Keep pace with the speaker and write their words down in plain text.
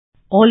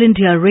All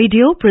India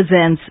Radio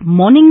presents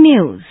Morning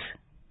News.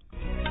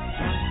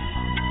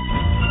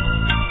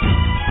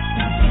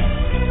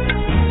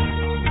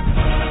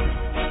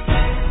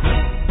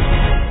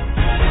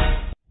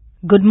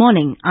 Good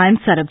morning, I'm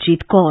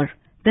Sarabjit Kaur.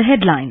 The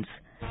headlines.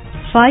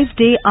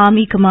 5-day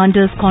Army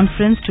Commanders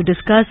Conference to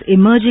discuss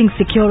emerging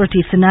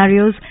security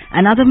scenarios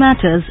and other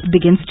matters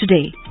begins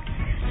today.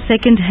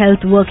 Second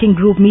Health Working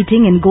Group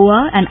meeting in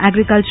Goa and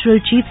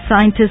Agricultural Chief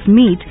Scientists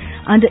meet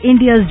under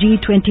India's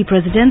G20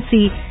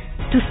 presidency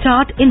to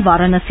start in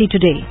Varanasi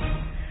today.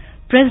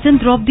 President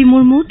Droupadi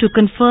Murmu to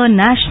confer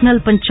National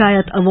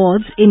Panchayat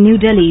Awards in New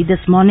Delhi this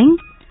morning.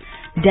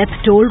 Death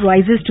toll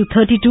rises to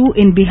 32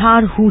 in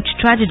Bihar hooch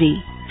tragedy.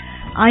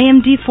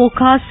 IMD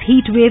forecasts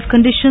heat wave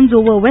conditions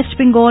over West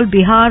Bengal,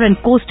 Bihar and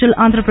coastal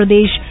Andhra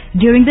Pradesh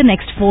during the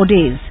next 4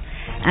 days.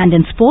 And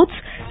in sports,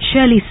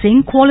 Shaili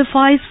Singh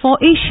qualifies for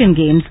Asian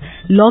Games,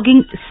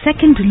 logging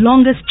second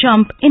longest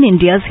jump in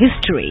India's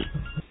history.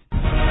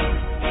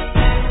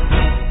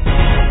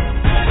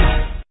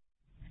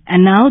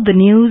 And now the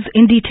news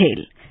in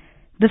detail.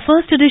 The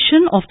first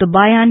edition of the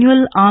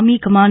biannual Army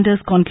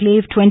Commanders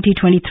Conclave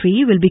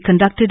 2023 will be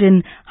conducted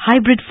in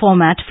hybrid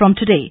format from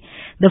today.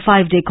 The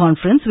 5-day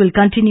conference will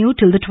continue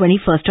till the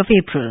 21st of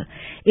April.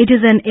 It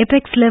is an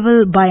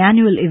apex-level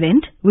biannual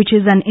event, which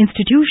is an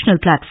institutional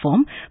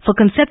platform for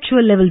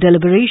conceptual-level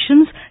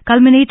deliberations,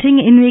 culminating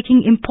in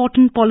making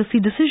important policy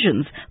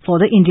decisions for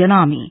the Indian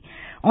Army.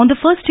 On the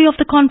first day of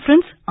the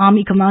conference,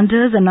 Army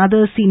commanders and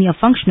other senior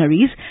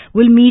functionaries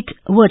will meet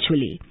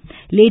virtually.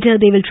 Later,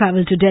 they will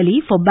travel to Delhi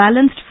for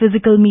balanced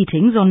physical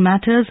meetings on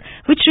matters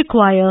which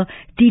require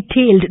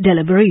detailed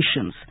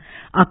deliberations.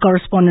 Our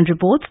correspondent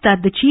reports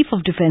that the Chief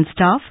of Defence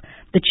Staff,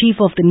 the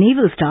Chief of the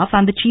Naval Staff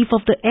and the Chief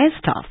of the Air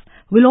Staff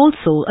will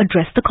also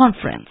address the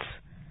conference.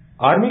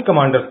 Army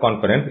Commanders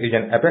Conference is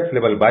an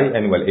apex-level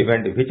biannual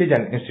event which is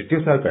an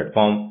institutional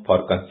platform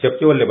for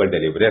conceptual-level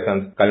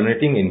deliberations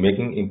culminating in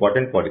making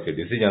important policy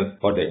decisions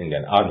for the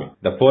Indian Army.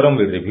 The forum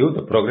will review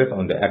the progress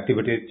on the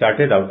activities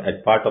charted out as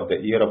part of the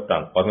Year of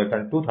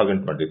Transformation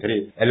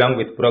 2023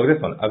 along with progress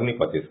on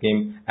Agnipath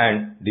scheme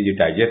and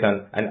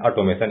digitization and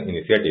automation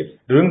initiatives.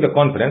 During the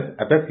conference,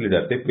 apex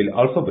leadership will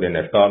also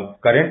brainstorm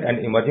current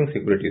and emerging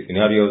security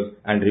scenarios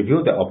and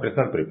review the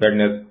operational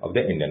preparedness of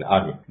the Indian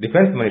Army.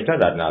 Defence Minister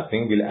Rajnath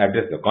Singh will address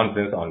the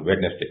conference on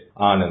Wednesday.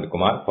 Anand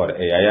Kumar for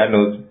AIR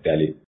News,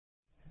 Delhi.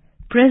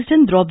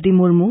 President Droupadi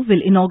Murmu will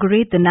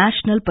inaugurate the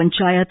National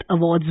Panchayat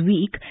Awards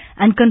week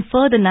and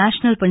confer the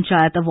National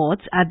Panchayat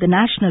Awards at the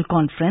National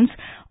Conference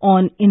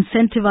on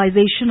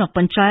Incentivization of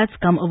Panchayats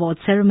Cum Award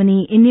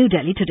ceremony in New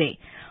Delhi today.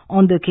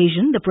 On the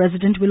occasion, the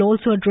President will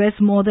also address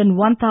more than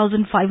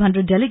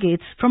 1,500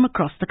 delegates from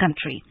across the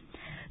country.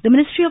 The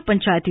Ministry of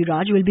Panchayati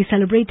Raj will be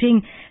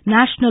celebrating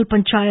National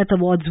Panchayat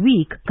Awards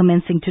Week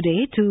commencing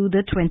today to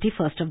the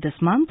 21st of this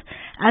month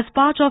as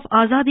part of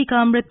Azadi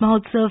Ka Amrit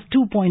Mahotsav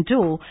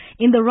 2.0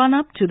 in the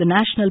run-up to the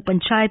National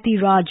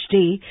Panchayati Raj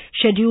Day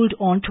scheduled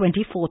on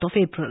 24th of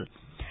April.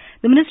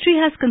 The Ministry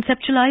has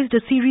conceptualized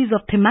a series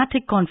of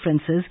thematic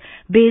conferences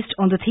based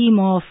on the theme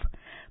of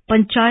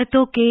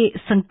Panchayaton ke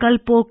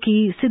Sankalpo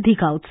ki Siddhi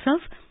ka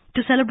Utsav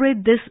to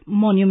celebrate this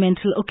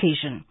monumental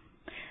occasion.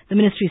 The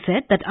ministry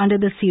said that under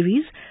the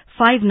series,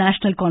 5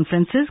 national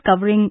conferences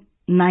covering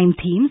 9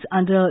 themes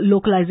under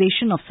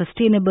localization of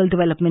sustainable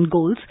development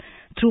goals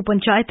through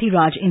Panchayati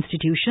Raj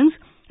institutions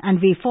and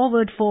way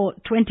forward for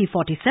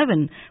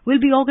 2047 will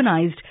be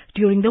organized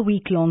during the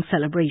week-long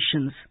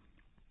celebrations.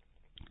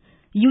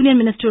 Union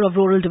Minister of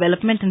Rural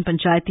Development and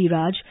Panchayati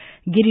Raj,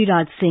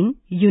 Giriraj Singh,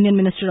 Union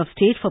Minister of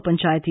State for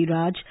Panchayati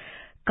Raj,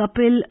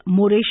 Kapil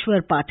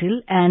Moreshwar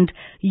Patil and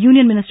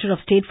Union Minister of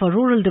State for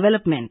Rural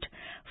Development,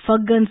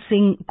 Faggan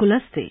Singh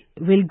Kulaste,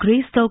 will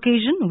grace the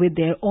occasion with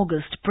their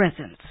august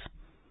presence.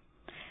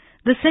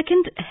 The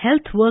second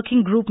Health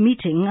Working Group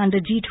meeting under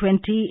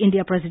G20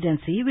 India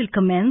Presidency will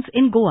commence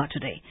in Goa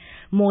today.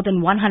 More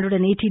than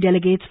 180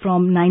 delegates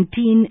from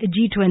 19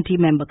 G20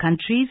 member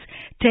countries,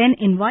 10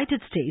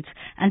 invited states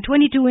and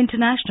 22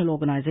 international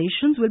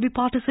organizations will be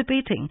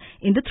participating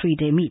in the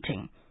 3-day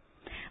meeting.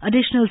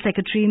 Additional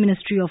Secretary,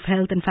 Ministry of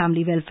Health and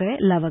Family Welfare,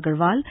 Love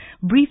Agarwal,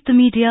 briefed the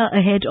media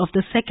ahead of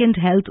the second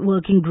Health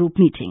Working Group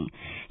meeting.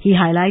 He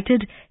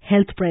highlighted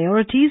health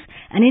priorities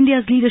and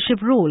India's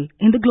leadership role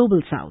in the Global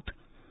South.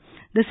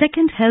 The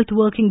second Health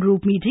Working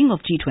Group meeting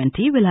of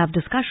G20 will have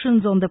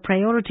discussions on the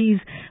priorities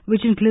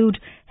which include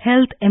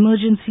health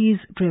emergencies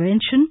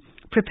prevention,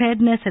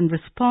 preparedness and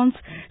response,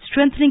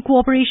 strengthening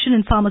cooperation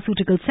in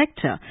pharmaceutical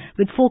sector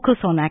with focus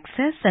on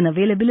access and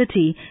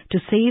availability to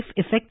safe,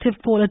 effective,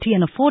 quality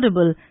and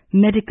affordable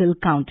medical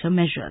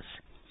countermeasures.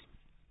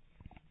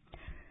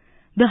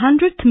 The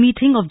 100th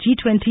meeting of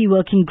G20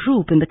 Working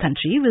Group in the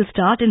country will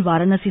start in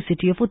Varanasi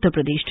city of Uttar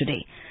Pradesh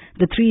today.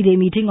 The 3-day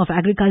meeting of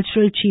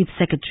Agricultural Chief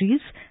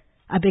Secretaries,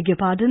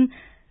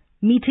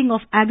 meeting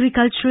of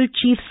Agricultural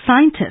Chief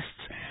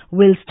Scientists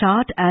will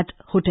start at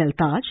Hotel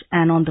Taj,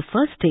 and on the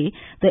first day,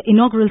 the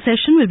inaugural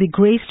session will be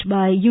graced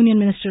by Union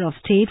Minister of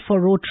State for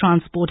Road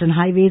Transport and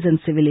Highways and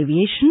Civil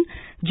Aviation,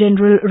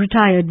 General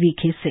Retired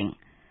V.K. Singh.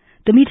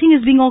 The meeting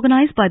is being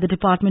organized by the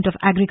Department of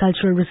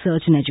Agricultural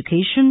Research and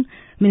Education,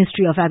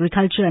 Ministry of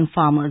Agriculture and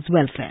Farmers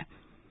Welfare.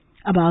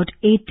 About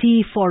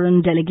 80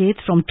 foreign delegates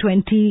from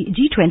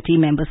G20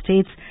 member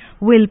states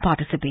will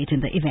participate in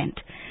the event.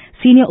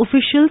 Senior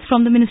officials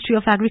from the Ministry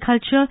of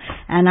Agriculture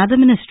and other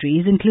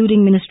ministries,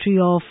 including Ministry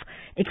of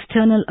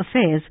External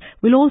Affairs,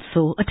 will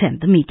also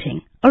attend the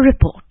meeting. A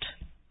report.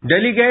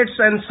 Delegates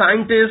and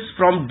scientists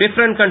from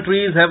different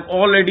countries have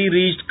already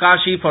reached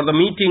Kashi for the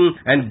meeting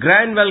and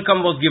grand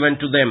welcome was given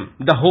to them.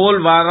 The whole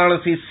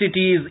Varanasi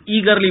city is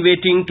eagerly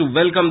waiting to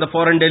welcome the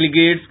foreign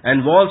delegates,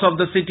 and walls of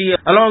the city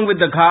along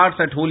with the ghats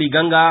at Holy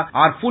Ganga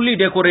are fully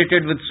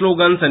decorated with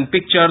slogans and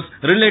pictures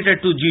related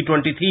to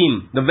G20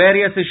 theme. The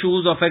various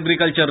issues of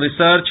agriculture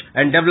research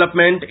and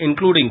development,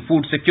 including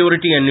food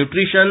security and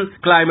nutrition,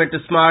 climate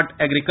smart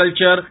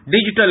agriculture,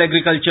 digital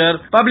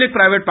agriculture,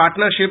 public-private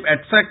partnership,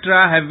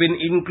 etc. have been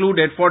included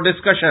for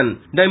discussion.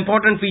 The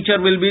important feature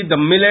will be the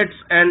millets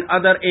and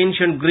other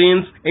ancient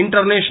grains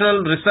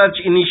international research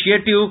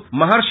initiative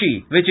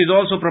Maharshi, which is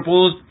also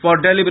proposed for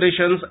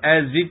deliberations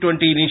as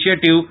G20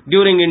 initiative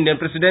during Indian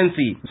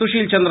presidency.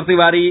 Sushil Chandra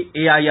Tiwari,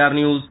 AIR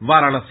News,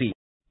 Varanasi.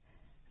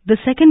 The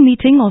second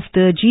meeting of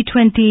the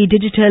G20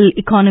 Digital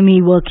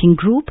Economy Working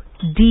Group,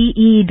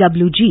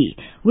 DEWG,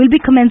 will be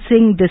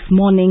commencing this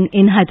morning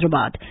in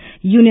Hyderabad.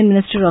 Union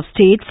Minister of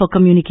State for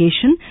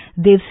Communication,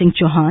 Dev Singh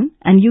Chauhan,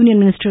 and Union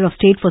Minister of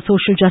State for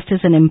Social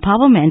Justice and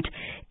Empowerment,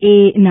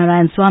 A.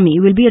 Narayan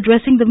Swamy, will be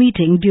addressing the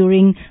meeting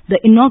during the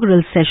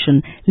inaugural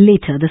session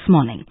later this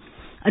morning.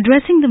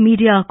 Addressing the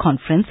media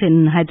conference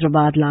in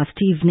Hyderabad last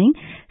evening,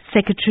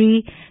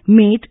 Secretary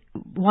Mate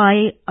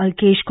Y.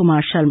 Alkesh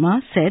Kumar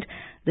Sharma said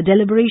the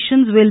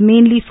deliberations will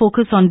mainly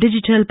focus on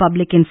digital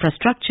public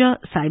infrastructure,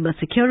 cyber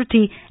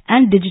security,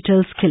 and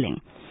digital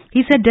skilling.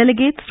 He said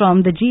delegates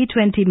from the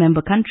G20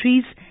 member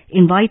countries,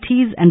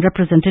 invitees, and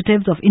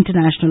representatives of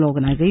international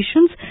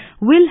organizations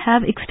will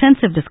have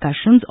extensive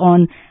discussions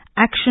on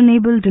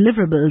actionable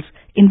deliverables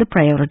in the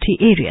priority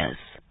areas.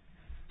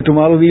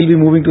 Tomorrow we will be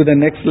moving to the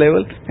next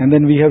level, and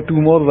then we have 2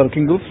 more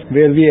working groups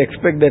where we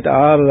expect that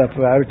our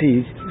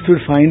priorities should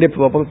find a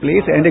proper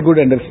place and a good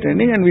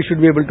understanding, and we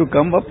should be able to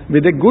come up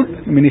with a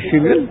good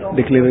ministerial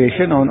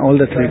declaration on all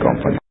the 3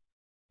 components.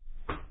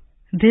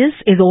 This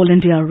is All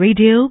India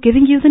Radio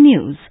giving you the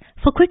news.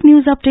 For quick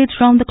news updates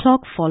round the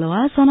clock, follow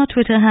us on our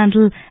Twitter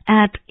handle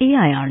at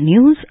AIR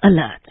News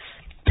Alerts.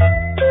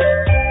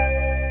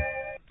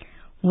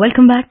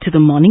 Welcome back to the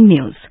morning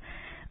news.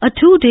 A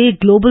 2-day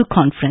global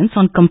conference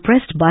on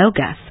compressed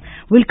biogas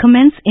will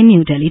commence in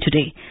New Delhi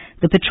today.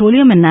 The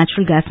Petroleum and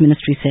Natural Gas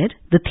Ministry said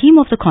the theme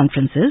of the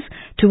conference is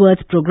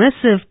towards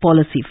progressive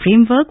policy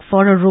framework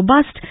for a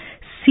robust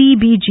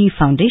CBG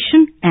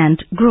foundation and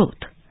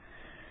growth.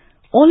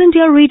 All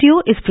India Radio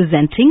is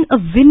presenting a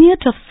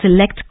vignette of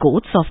select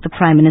quotes of the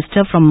Prime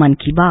Minister from Mann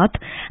Ki Baat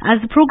as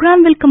the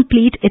program will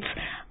complete its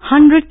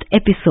 100th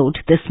episode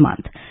this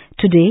month.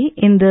 Today,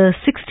 in the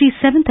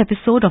 67th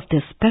episode of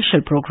this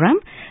special program,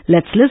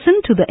 let's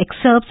listen to the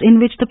excerpts in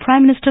which the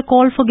Prime Minister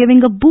called for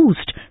giving a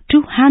boost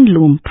to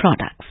handloom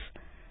products.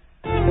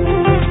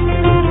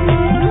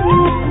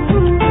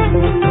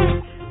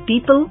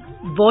 People,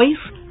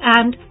 voice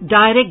and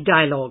direct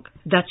dialogue.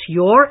 That's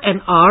your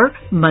and our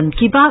Mann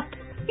Ki Baat.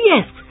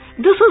 Yes,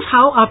 this is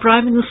how our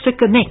Prime Minister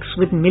connects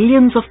with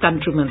millions of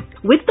countrymen.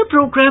 With the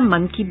program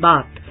Mann Ki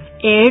Baat,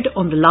 aired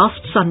on the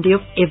last Sunday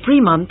of every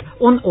month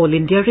on All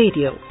India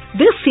Radio.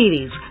 This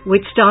series,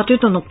 which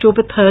started on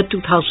October 3rd,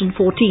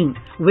 2014,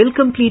 will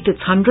complete its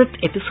 100th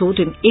episode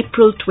in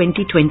April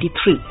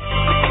 2023.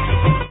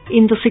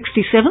 In the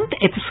 67th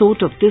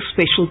episode of this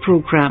special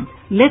program,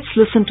 let's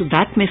listen to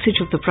that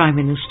message of the Prime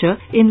Minister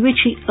in which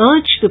he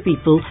urged the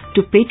people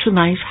to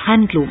patronize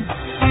handloom.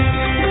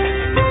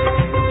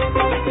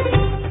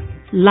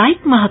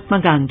 Like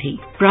Mahatma Gandhi,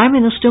 Prime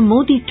Minister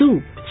Modi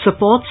too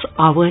supports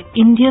our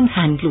Indian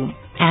handloom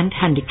and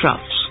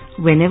handicrafts.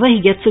 Whenever he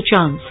gets a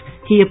chance,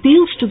 he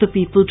appeals to the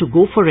people to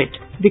go for it,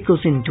 because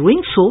in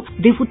doing so,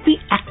 they would be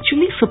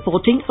actually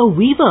supporting a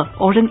weaver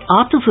or an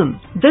artisan.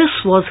 This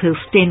was his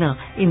tenor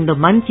in the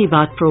Mann Ki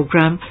Baat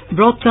program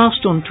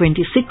broadcast on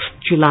 26th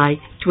July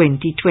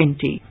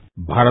 2020.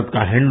 Bharat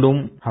का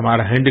handloom,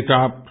 हमारा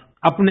handicraft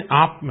अपने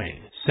आप में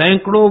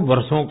सैकड़ों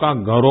वर्षों का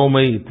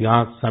गौरवमय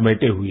इतिहास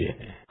समेटे हुए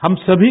है। हम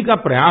सभी का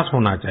प्रयास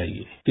होना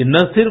चाहिए कि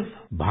न सिर्फ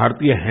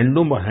भारतीय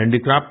हैंडलूम और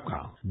हैंडीक्राफ्ट का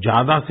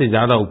ज्यादा से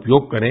ज्यादा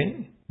उपयोग करें,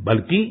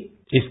 बल्कि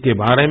इसके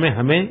बारे में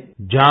हमें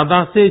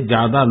ज्यादा से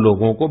ज्यादा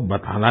लोगों को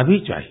बताना भी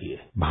चाहिए।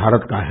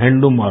 भारत का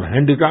हैंडलूम और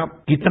हैंडीक्राफ्ट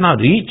कितना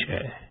रीच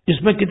है,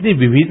 इसमें कितनी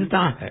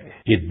विविधता है,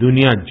 ये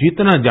दुनिया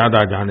जितना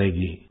ज्यादा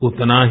जानेगी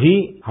उतना ही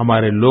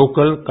हमारे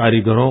लोकल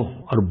कारीगरों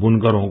और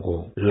बुनकरों को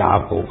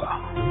लाभ होगा।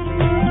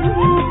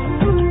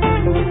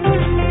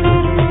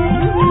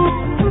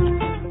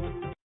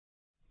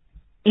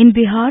 In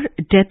Bihar,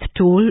 death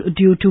toll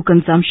due to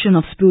consumption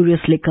of spurious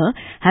liquor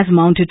has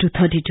mounted to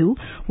 32,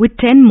 with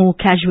 10 more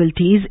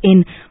casualties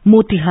in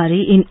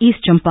Motihari in East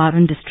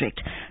Champaran district.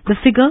 The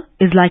figure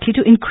is likely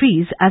to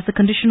increase as the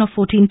condition of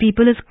 14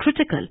 people is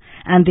critical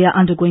and they are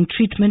undergoing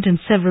treatment in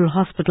several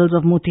hospitals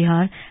of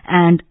Motihar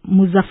and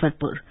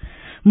Muzaffarpur.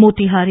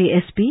 Motihari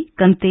SP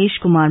Kantesh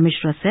Kumar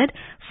Mishra said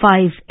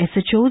 5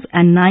 SHOs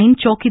and 9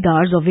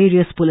 chowkidars of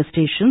various police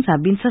stations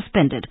have been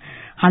suspended.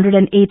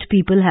 108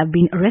 people have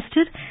been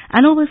arrested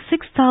and over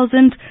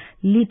 6,000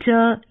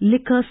 litre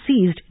liquor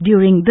seized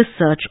during the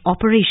search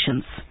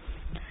operations.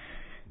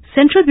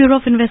 Central Bureau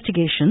of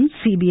Investigation,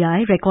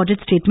 CBI, recorded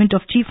statement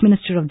of Chief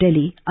Minister of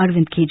Delhi,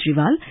 Arvind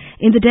Kejriwal,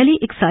 in the Delhi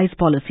excise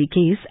policy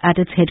case at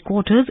its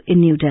headquarters in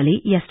New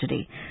Delhi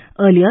yesterday.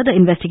 Earlier, the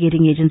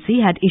investigating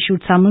agency had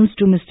issued summons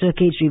to Mr.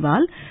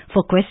 Kejriwal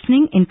for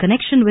questioning in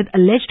connection with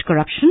alleged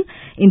corruption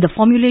in the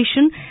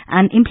formulation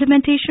and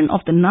implementation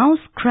of the now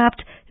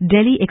scrapped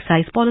Delhi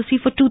excise policy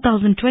for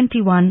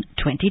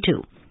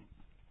 2021-22.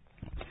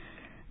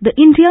 The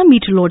India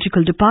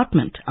Meteorological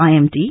Department,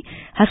 IMD,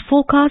 has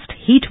forecast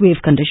heat wave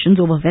conditions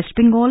over West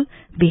Bengal,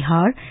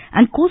 Bihar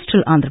and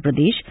coastal Andhra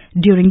Pradesh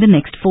during the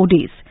next 4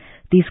 days.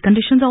 These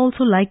conditions are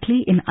also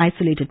likely in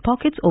isolated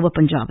pockets over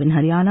Punjab and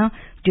Haryana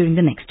during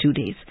the next 2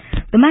 days.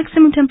 The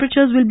maximum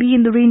temperatures will be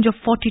in the range of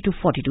 40 to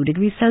 42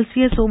 degrees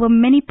Celsius over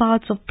many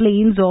parts of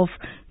plains of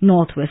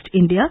northwest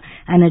India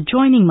and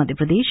adjoining Madhya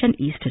Pradesh and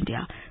East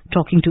India.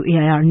 Talking to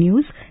AIR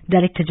News,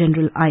 Director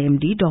General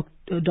IMD,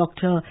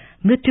 Dr.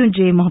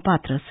 Mrityunjay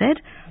Mohapatra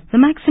said, the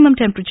maximum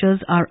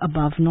temperatures are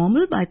above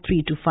normal by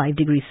 3 to 5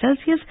 degrees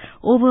Celsius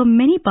over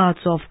many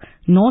parts of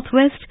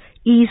northwest,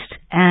 east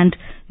and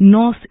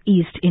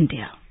northeast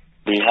India.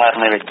 Bihar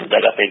में एक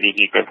जगह पे भी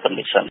heat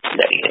condition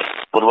जारी है।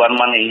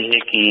 पूर्वानुमान यही है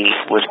कि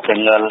वेस्ट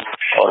बंगाल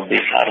और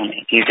बिहार में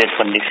हीटेड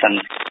कंडीशन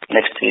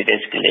नेक्स्ट 3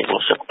 डेज के लिए हो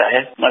सकता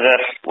है,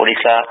 मगर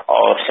उड़ीसा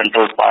और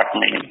सेंट्रल पार्ट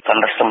में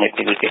थंडरस्टॉर्म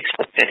एक्टिविटी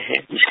एक्सपेक्टेड है,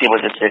 जिसकी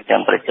वजह से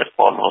टेम्परेचर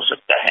फॉल हो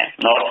सकता है।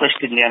 नॉर्थ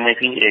वेस्ट इंडिया में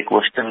भी एक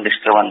वेस्टर्न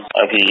डिस्टर्बेंस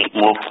अभी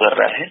मूव कर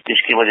रहा है,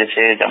 जिसकी वजह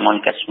से जम्मू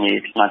एंड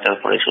कश्मीर, हिमाचल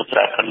प्रदेश,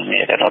 उत्तराखंड में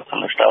रेन और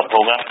थंडरस्टॉर्म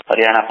होगा।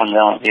 हरियाणा,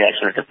 पंजाब भी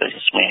आइसोलेटेड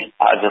प्लेसेस में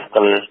आज और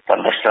कल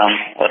थंडरस्टॉर्म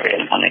और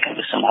रेन होने का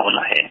भी संभावना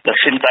है।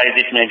 दक्षिण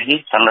प्रायद्वीप में भी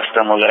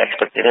थंडरस्टॉर्म वगैरह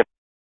एक्सपेक्टेड है।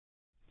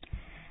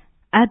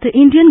 At the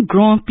Indian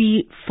Grand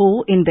Prix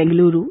 4 in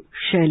Bengaluru,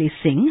 Shaili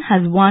Singh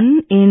has won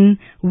in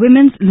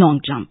women's long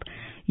jump.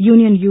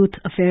 Union Youth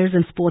Affairs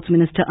and Sports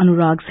Minister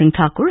Anurag Singh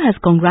Thakur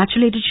has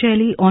congratulated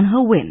Shaili on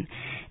her win.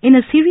 In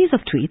a series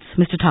of tweets,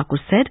 Mr. Thakur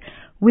said,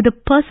 with a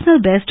personal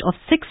best of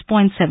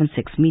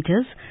 6.76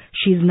 meters,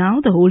 she is now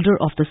the holder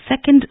of the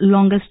second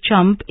longest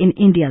jump in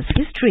India's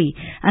history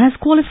and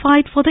has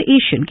qualified for the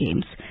Asian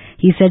Games.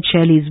 He said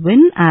Shaili's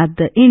win at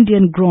the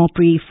Indian Grand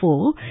Prix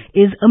 4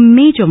 is a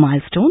major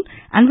milestone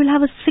and will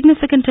have a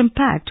significant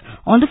impact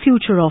on the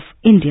future of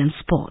Indian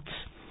sports.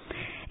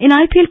 In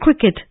IPL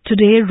cricket,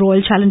 today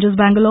Royal Challengers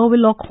Bangalore will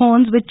lock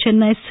horns with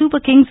Chennai Super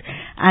Kings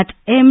at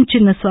M.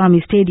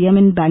 Chinnaswamy Stadium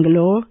in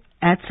Bangalore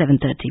at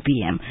 7:30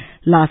 p.m.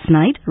 Last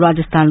night,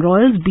 Rajasthan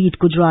Royals beat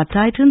Gujarat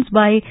Titans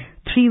by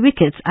 3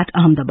 wickets at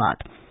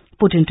Ahmedabad.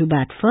 Put into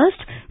bat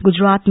first,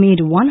 Gujarat made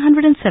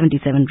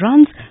 177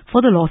 runs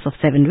for the loss of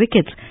 7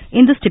 wickets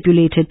in the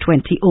stipulated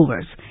 20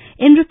 overs.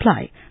 In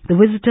reply, the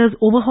visitors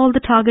overhauled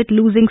the target,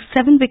 losing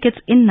 7 wickets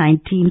in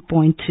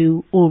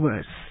 19.2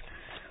 overs.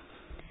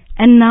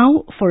 And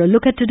now, for a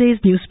look at today's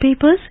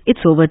newspapers,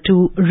 it's over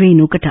to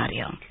Renu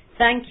Kataria.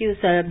 Thank you,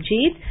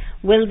 Sarabjit.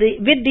 With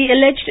the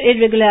alleged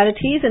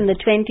irregularities in the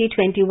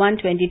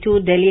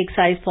 2021-22 Delhi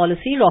excise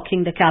policy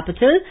rocking the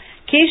capital,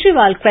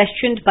 Kejriwal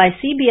questioned by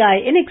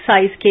CBI in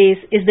excise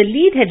case is the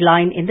lead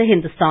headline in the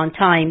Hindustan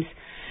Times.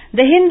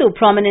 The Hindu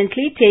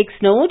prominently takes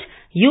note,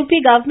 UP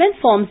government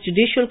forms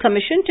judicial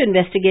commission to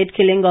investigate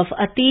killing of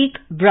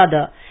Atiq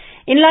brother.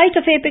 In light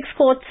of Apex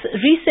Court's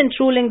recent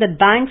ruling that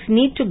banks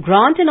need to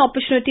grant an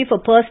opportunity for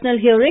personal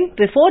hearing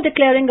before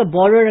declaring a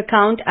borrower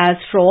account as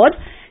fraud,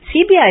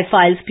 CBI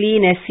files plea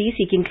in SC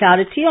seeking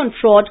clarity on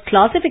fraud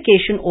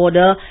classification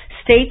order,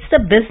 states the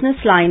business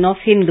line of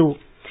Hindu.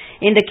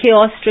 In the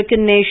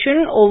chaos-stricken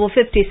nation, over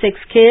 56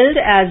 killed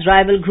as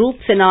rival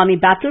groups in army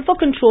battle for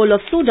control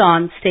of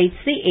Sudan, states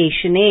the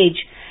Asian Age.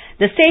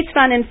 The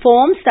statesman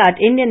informs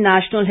that Indian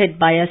national hit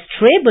by a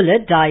stray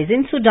bullet dies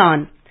in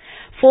Sudan.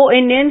 4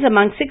 Indians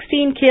among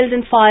 16 killed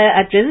in fire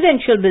at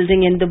residential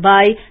building in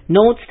Dubai,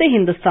 notes the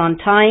Hindustan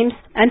Times.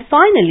 And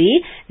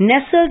finally,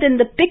 nestled in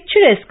the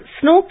picturesque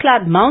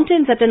snow-clad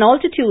mountains at an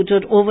altitude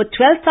of over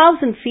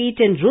 12,000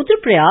 feet in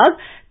Rudraprayag,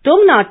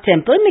 Tungnath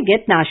Temple may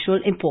get national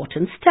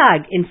importance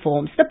tag,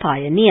 informs the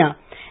Pioneer.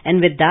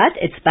 And with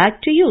that, it's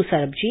back to you,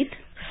 Sarabjit.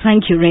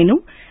 Thank you, Renu.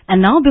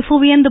 And now,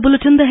 before we end the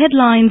bulletin, the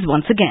headlines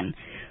once again.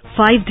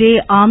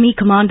 5-day Army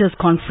Commanders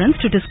Conference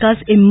to discuss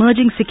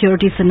emerging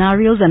security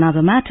scenarios and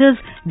other matters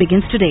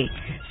begins today.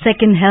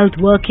 Second Health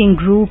Working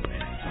Group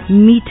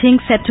meeting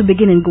set to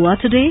begin in Goa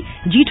today.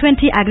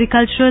 G20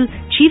 Agricultural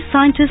Chief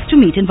Scientists to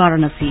meet in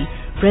Varanasi.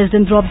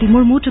 President Droupadi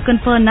Murmu to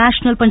confer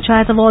National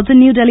Panchayat Awards in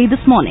New Delhi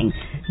this morning.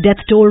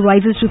 Death toll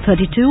rises to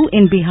 32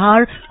 in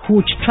Bihar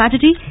hooch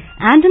tragedy.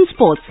 And in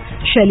sports,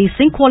 Shaili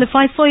Singh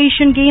qualifies for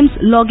Asian Games,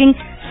 logging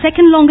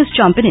second longest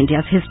jump in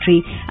India's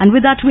history. And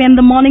with that, we end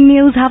the morning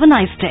news. Have a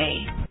nice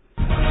day.